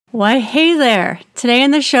Why, hey there! Today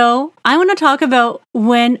in the show, I want to talk about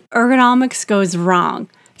when ergonomics goes wrong.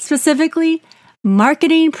 Specifically,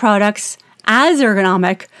 marketing products as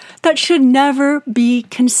ergonomic that should never be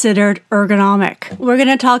considered ergonomic. We're going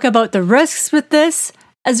to talk about the risks with this,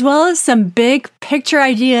 as well as some big picture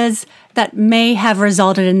ideas that may have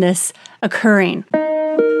resulted in this occurring.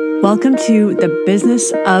 Welcome to the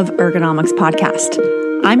Business of Ergonomics podcast.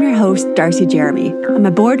 I'm your host, Darcy Jeremy. I'm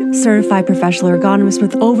a board-certified professional ergonomist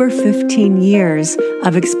with over 15 years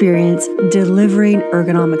of experience delivering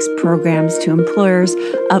ergonomics programs to employers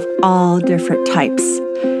of all different types.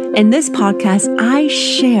 In this podcast, I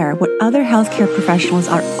share what other healthcare professionals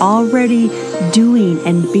are already doing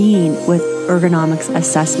and being with ergonomics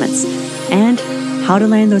assessments and how to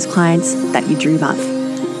land those clients that you dream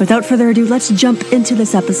of. Without further ado, let's jump into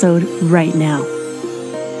this episode right now.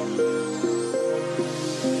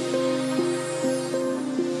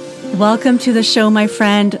 Welcome to the show, my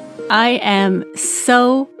friend. I am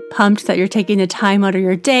so pumped that you're taking the time out of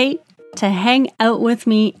your day to hang out with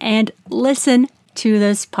me and listen to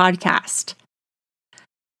this podcast.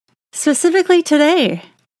 Specifically today,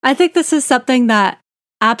 I think this is something that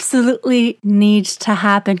absolutely needs to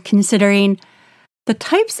happen considering the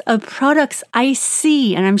types of products I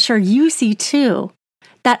see, and I'm sure you see too,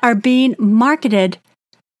 that are being marketed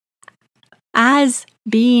as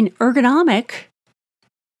being ergonomic,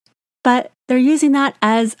 but they're using that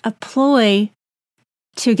as a ploy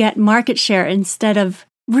to get market share instead of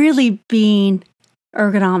really being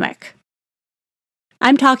ergonomic.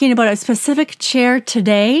 I'm talking about a specific chair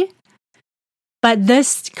today, but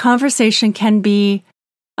this conversation can be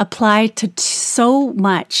applied to so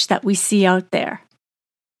much that we see out there.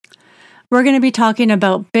 We're going to be talking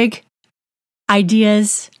about big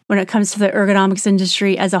ideas when it comes to the ergonomics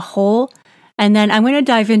industry as a whole. And then I'm going to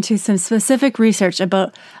dive into some specific research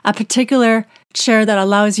about a particular chair that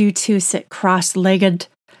allows you to sit cross-legged.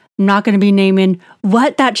 I'm not going to be naming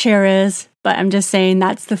what that chair is, but I'm just saying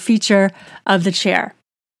that's the feature of the chair.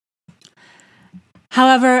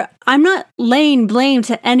 However, I'm not laying blame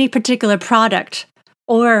to any particular product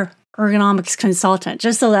or ergonomics consultant,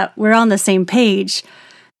 just so that we're on the same page.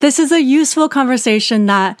 This is a useful conversation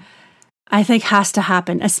that I think has to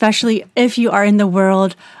happen, especially if you are in the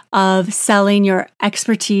world of selling your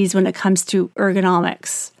expertise when it comes to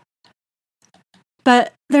ergonomics.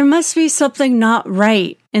 But there must be something not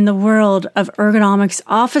right in the world of ergonomics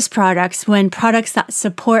office products when products that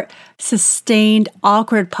support sustained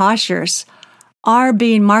awkward postures are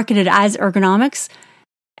being marketed as ergonomics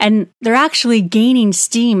and they're actually gaining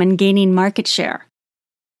steam and gaining market share.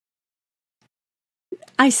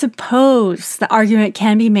 I suppose the argument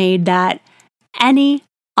can be made that any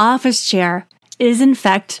office chair is in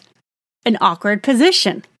fact an awkward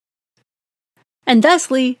position and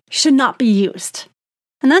thusly should not be used.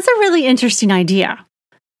 And that's a really interesting idea.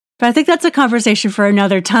 But I think that's a conversation for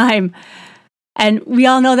another time. And we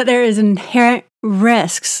all know that there is inherent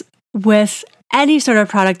risks with any sort of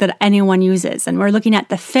product that anyone uses. And we're looking at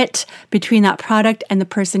the fit between that product and the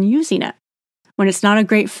person using it. When it's not a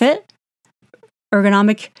great fit,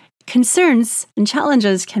 ergonomic concerns and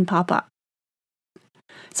challenges can pop up.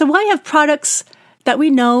 So why have products that we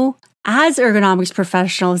know as ergonomics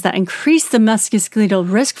professionals that increase the musculoskeletal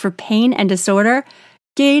risk for pain and disorder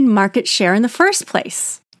gain market share in the first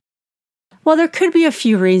place? Well, there could be a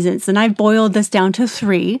few reasons, and I've boiled this down to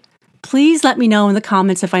 3. Please let me know in the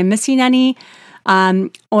comments if I'm missing any,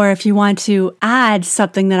 or if you want to add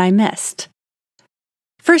something that I missed.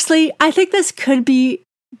 Firstly, I think this could be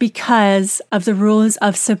because of the rules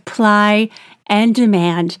of supply and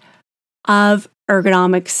demand of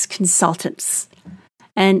ergonomics consultants.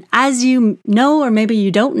 And as you know, or maybe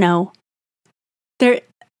you don't know, there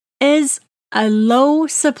is a low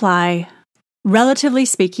supply, relatively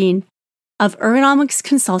speaking, of ergonomics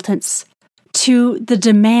consultants to the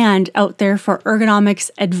demand out there for ergonomics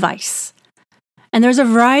advice. And there's a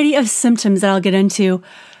variety of symptoms that I'll get into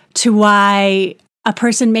to why a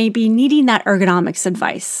person may be needing that ergonomics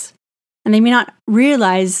advice. And they may not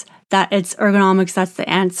realize that it's ergonomics that's the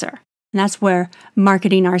answer. And that's where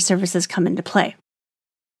marketing our services come into play.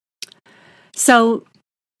 So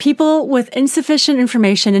people with insufficient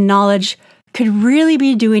information and knowledge could really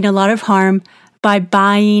be doing a lot of harm by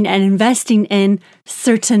buying and investing in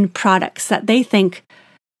certain products that they think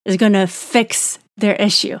is going to fix their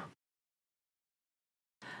issue.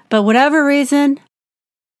 But whatever reason,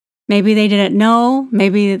 maybe they didn't know,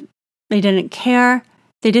 maybe they didn't care,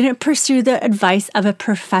 they didn't pursue the advice of a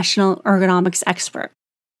professional ergonomics expert.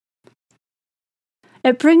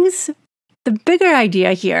 It brings the bigger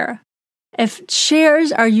idea here. If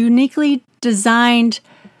chairs are uniquely designed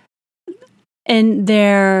in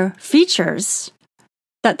their features,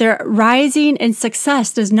 that they're rising in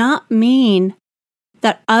success, does not mean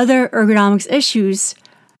that other ergonomics issues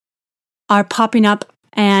are popping up,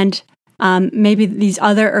 and maybe these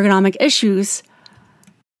other ergonomic issues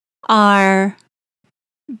are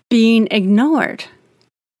being ignored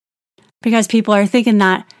because people are thinking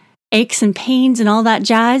that aches and pains and all that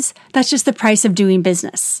jazz, that's just the price of doing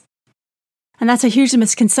business. And that's a huge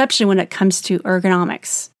misconception when it comes to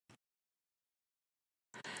ergonomics.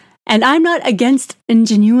 And I'm not against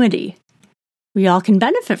ingenuity. We all can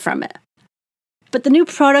benefit from it. But the new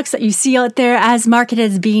products that you see out there as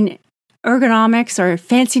marketed as being ergonomics or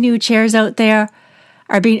fancy new chairs out there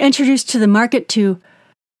are being introduced to the market to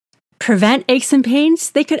prevent aches and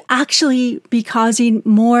pains. They could actually be causing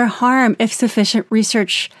more harm if sufficient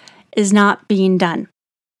research is not being done.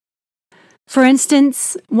 For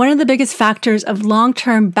instance, one of the biggest factors of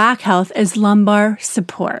long-term back health is lumbar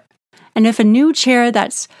support. And if a new chair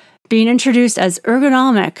that's being introduced as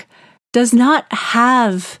ergonomic does not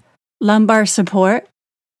have lumbar support,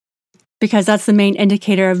 because that's the main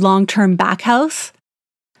indicator of long-term back health,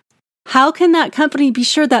 how can that company be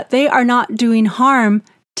sure that they are not doing harm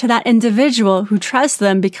to that individual who trusts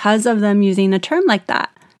them because of them using a term like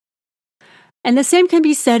that? And the same can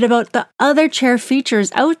be said about the other chair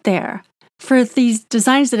features out there for these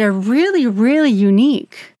designs that are really, really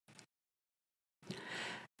unique.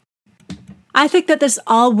 I think that this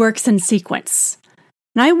all works in sequence.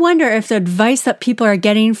 And I wonder if the advice that people are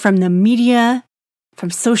getting from the media, from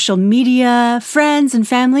social media, friends and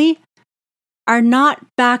family, are not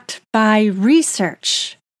backed by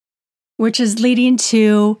research, which is leading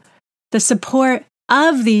to the support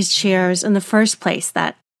of these chairs in the first place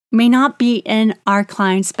that may not be in our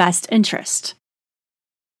client's best interest.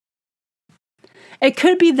 It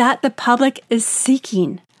could be that the public is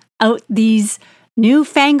seeking out these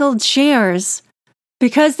newfangled chairs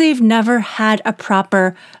because they've never had a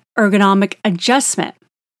proper ergonomic adjustment.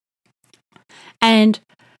 And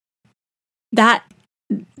that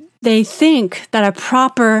they think that a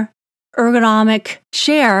proper ergonomic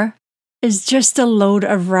chair is just a load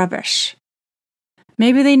of rubbish.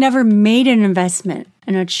 Maybe they never made an investment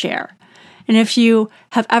in a chair. And if you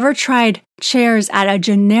have ever tried chairs at a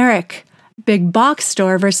generic big box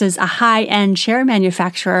store versus a high-end chair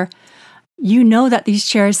manufacturer, you know that these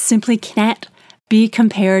chairs simply can't be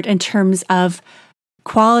compared in terms of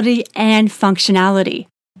quality and functionality.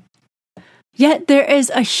 Yet there is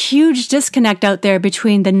a huge disconnect out there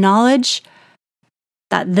between the knowledge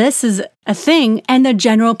that this is a thing and the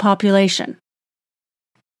general population.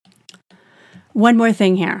 One more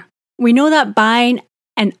thing here. We know that buying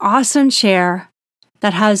an awesome chair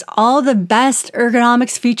that has all the best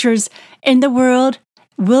ergonomics features in the world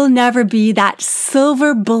will never be that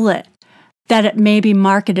silver bullet that it may be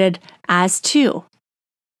marketed as too.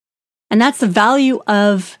 And that's the value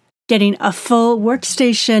of getting a full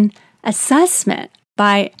workstation assessment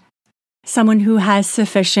by someone who has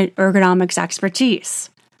sufficient ergonomics expertise.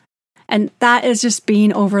 And that is just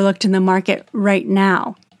being overlooked in the market right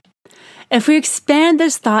now. If we expand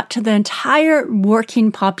this thought to the entire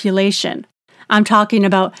working population, I'm talking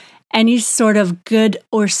about any sort of good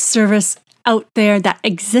or service out there that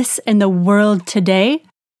exists in the world today,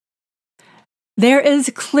 there is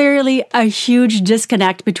clearly a huge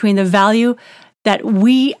disconnect between the value that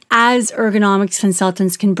we as ergonomics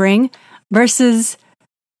consultants can bring versus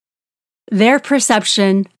their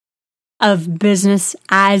perception of business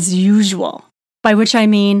as usual, by which I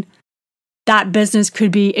mean that business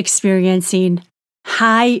could be experiencing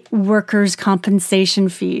high workers' compensation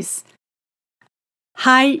fees,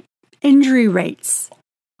 high injury rates,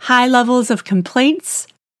 high levels of complaints.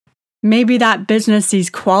 Maybe that business sees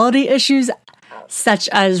quality issues such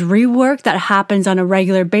as rework that happens on a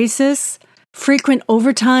regular basis, frequent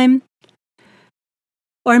overtime,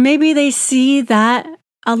 or maybe they see that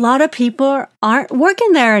a lot of people aren't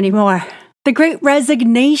working there anymore. The Great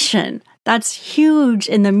Resignation, that's huge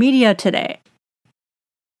in the media today.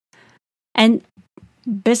 And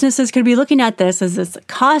businesses could be looking at this as the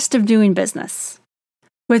cost of doing business.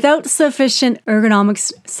 Without sufficient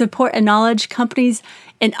ergonomics support and knowledge, companies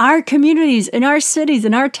in our communities, in our cities,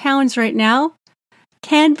 in our towns right now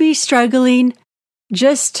can be struggling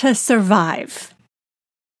just to survive.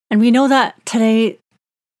 And we know that today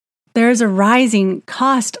there is a rising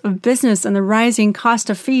cost of business and the rising cost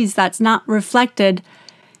of fees that's not reflected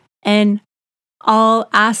in all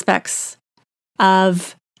aspects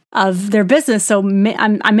of their business. So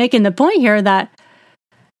I'm making the point here that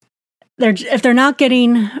if they're not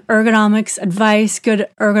getting ergonomics advice, good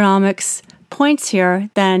ergonomics points here,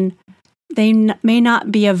 then they may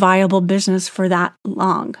not be a viable business for that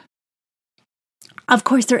long. Of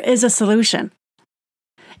course, there is a solution.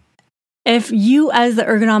 If you, as the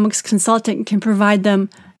ergonomics consultant, can provide them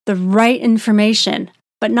the right information,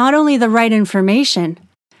 but not only the right information,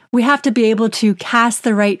 we have to be able to cast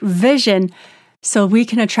the right vision so we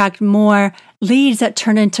can attract more leads that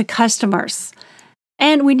turn into customers.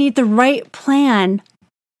 And we need the right plan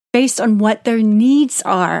based on what their needs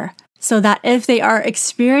are, so that if they are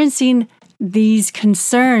experiencing these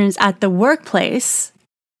concerns at the workplace,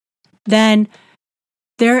 then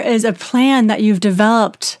there is a plan that you've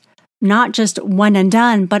developed, not just one and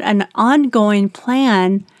done, but an ongoing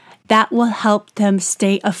plan that will help them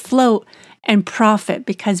stay afloat and profit.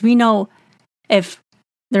 Because we know if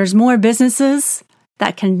there's more businesses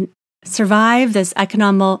that can survive this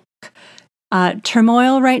economic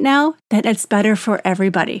turmoil right now, then it's better for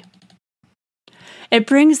everybody. It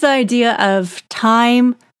brings the idea of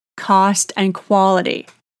time, cost, and quality.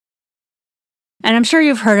 And I'm sure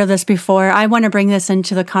you've heard of this before. I want to bring this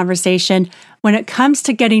into the conversation when it comes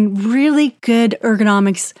to getting really good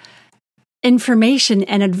ergonomics information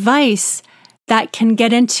and advice that can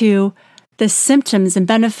get into the symptoms and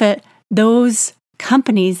benefit those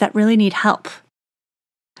companies that really need help.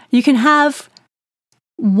 You can have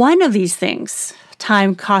one of these things,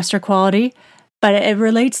 time, cost, or quality, but it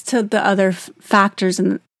relates to the other factors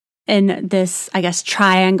in this, I guess,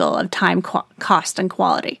 triangle of time, cost, and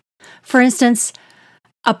quality. For instance,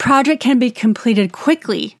 a project can be completed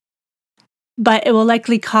quickly, but it will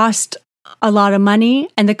likely cost a lot of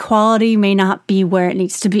money and the quality may not be where it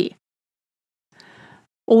needs to be.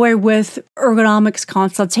 Or with ergonomics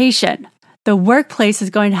consultation, the workplace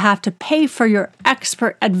is going to have to pay for your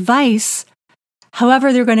expert advice.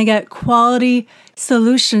 However, they're going to get quality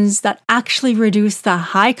solutions that actually reduce the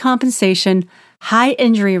high compensation, high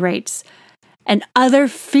injury rates, and other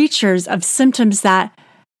features of symptoms that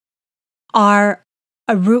are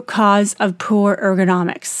a root cause of poor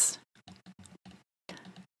ergonomics.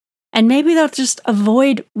 And maybe they'll just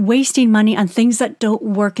avoid wasting money on things that don't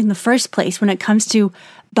work in the first place when it comes to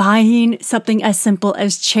buying something as simple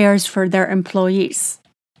as chairs for their employees.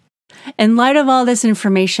 In light of all this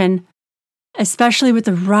information, especially with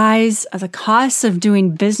the rise of the costs of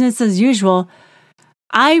doing business as usual,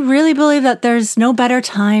 I really believe that there's no better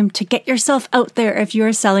time to get yourself out there if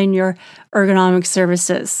you're selling your ergonomic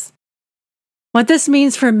services. What this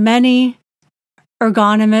means for many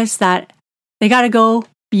ergonomists that they got to go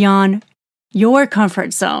beyond your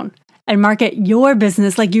comfort zone and market your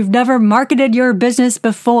business like you've never marketed your business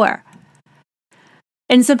before.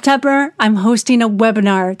 In September, I'm hosting a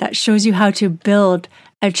webinar that shows you how to build,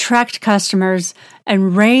 attract customers,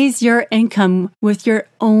 and raise your income with your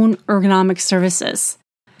own ergonomic services.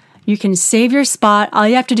 You can save your spot. All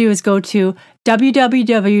you have to do is go to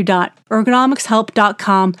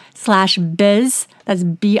www.ergonomicshelp.com/biz. That's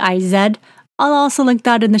BIZ. I'll also link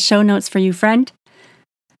that in the show notes for you, friend.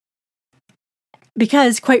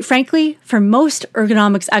 Because, quite frankly, for most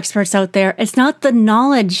ergonomics experts out there, it's not the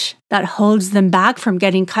knowledge that holds them back from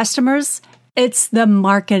getting customers, it's the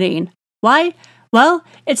marketing. Why? Well,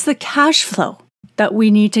 it's the cash flow that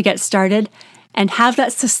we need to get started and have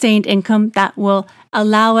that sustained income that will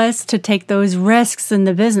allow us to take those risks in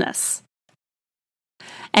the business.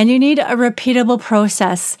 And you need a repeatable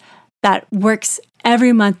process that works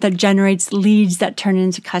every month that generates leads that turn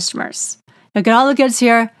into customers. Now, get all the goods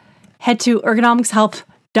here. Head to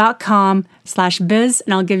ergonomicshelp.com/biz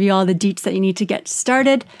and I'll give you all the deets that you need to get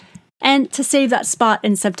started and to save that spot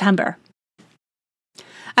in September.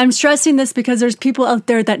 I'm stressing this because there's people out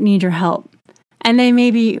there that need your help and they may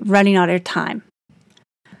be running out of time.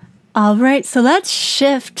 All right, so let's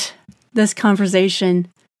shift this conversation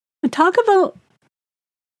and talk about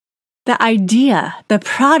the idea, the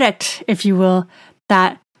product, if you will,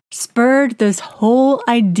 that spurred this whole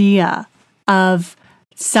idea of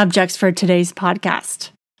subjects for today's podcast.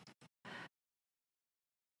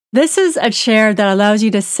 This is a chair that allows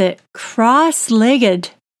you to sit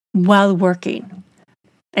cross-legged while working.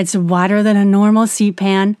 It's wider than a normal seat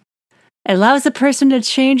pan. It allows the person to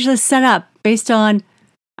change the setup based on,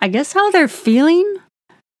 I guess, how they're feeling.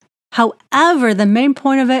 However, the main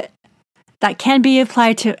point of it that can be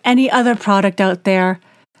applied to any other product out there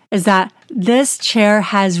is that this chair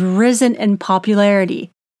has risen in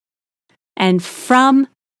popularity. And from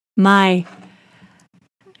my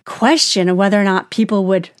question of whether or not people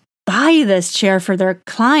would buy this chair for their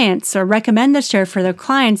clients or recommend this chair for their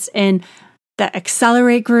clients in the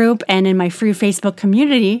Accelerate group and in my free Facebook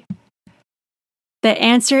community, the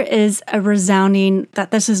answer is a resounding that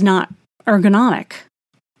this is not ergonomic.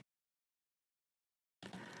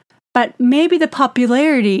 But maybe the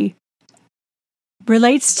popularity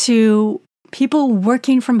relates to people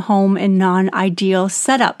working from home in non-ideal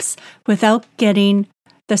setups without getting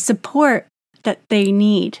the support that they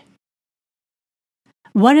need.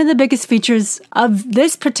 One of the biggest features of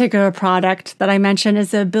this particular product that I mentioned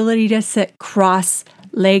is the ability to sit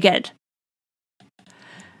cross-legged.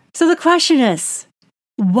 So the question is,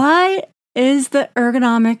 why is the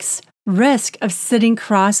ergonomics risk of sitting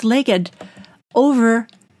cross-legged over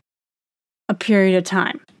a period of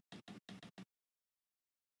time?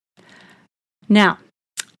 Now,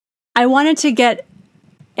 I wanted to get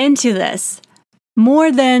into this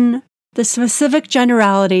more than the specific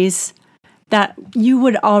generalities that you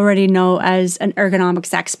would already know as an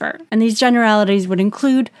ergonomics expert. And these generalities would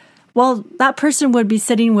include, well, that person would be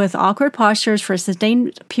sitting with awkward postures for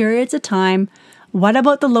sustained periods of time. What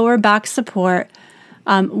about the lower back support?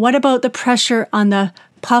 What about the pressure on the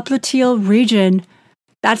popliteal region?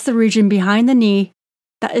 That's the region behind the knee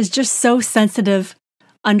that is just so sensitive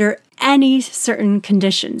under any certain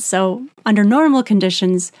conditions. So under normal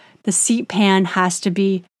conditions, the seat pan has to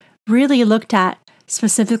be really looked at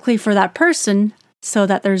specifically for that person so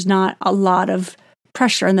that there's not a lot of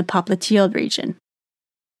pressure in the popliteal region.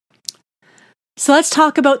 So let's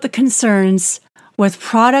talk about the concerns with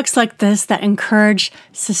products like this that encourage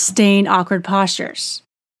sustained awkward postures.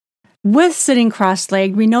 With sitting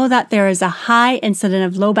cross-legged, we know that there is a high incidence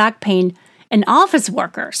of low back pain in office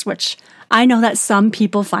workers, which I know that some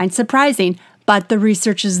people find surprising, but the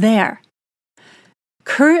research is there.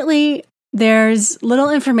 Currently, there's little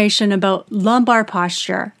information about lumbar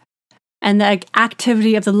posture and the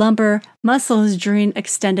activity of the lumbar muscles during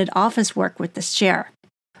extended office work with this chair.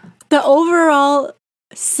 The overall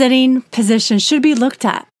sitting position should be looked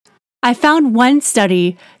at. I found one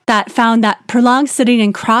study that found that prolonged sitting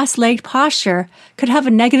in cross-legged posture could have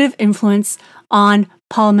a negative influence on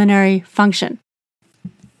pulmonary function.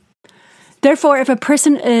 Therefore, if a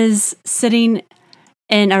person is sitting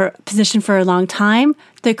in a position for a long time,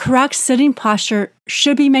 the correct sitting posture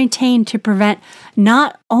should be maintained to prevent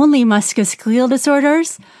not only musculoskeletal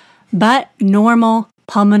disorders, but normal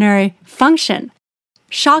pulmonary function.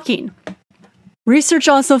 Shocking. Research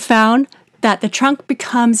also found that the trunk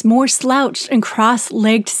becomes more slouched in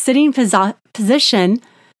cross-legged sitting position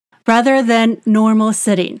rather than normal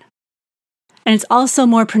sitting. And it's also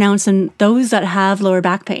more pronounced in those that have lower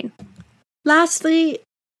back pain. Lastly,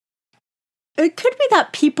 it could be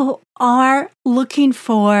that people are looking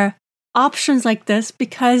for options like this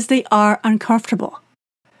because they are uncomfortable.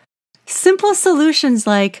 Simple solutions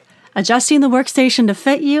like adjusting the workstation to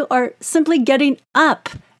fit you or simply getting up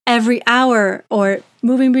every hour or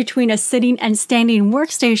moving between a sitting and standing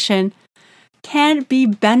workstation can be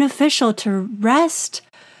beneficial to rest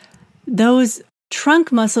those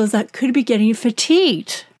trunk muscles that could be getting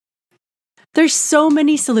fatigued. There's so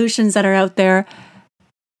many solutions that are out there.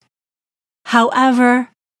 However,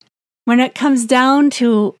 when it comes down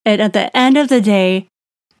to it at the end of the day,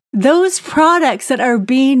 those products that are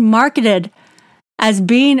being marketed as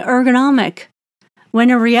being ergonomic, when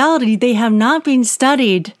in reality they have not been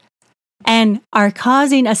studied and are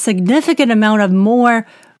causing a significant amount of more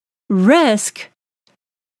risk,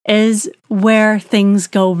 is where things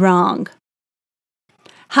go wrong.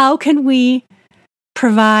 How can we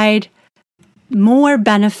provide more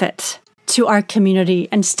benefit to our community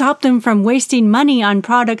and stop them from wasting money on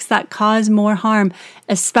products that cause more harm,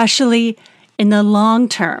 especially in the long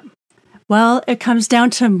term? Well, it comes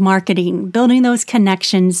down to marketing, building those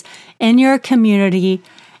connections in your community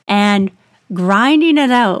and grinding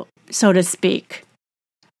it out, so to speak,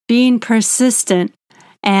 being persistent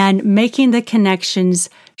and making the connections,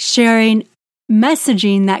 sharing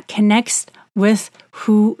messaging that connects with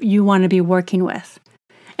who you want to be working with.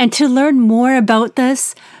 And to learn more about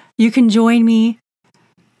this, you can join me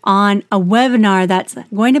on a webinar that's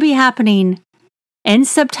going to be happening in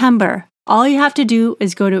September. All you have to do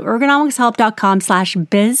is go to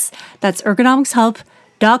ergonomicshelp.com/biz. That's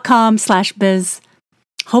ergonomicshelp.com/biz.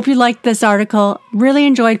 Hope you liked this article. Really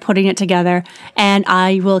enjoyed putting it together, and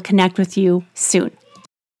I will connect with you soon.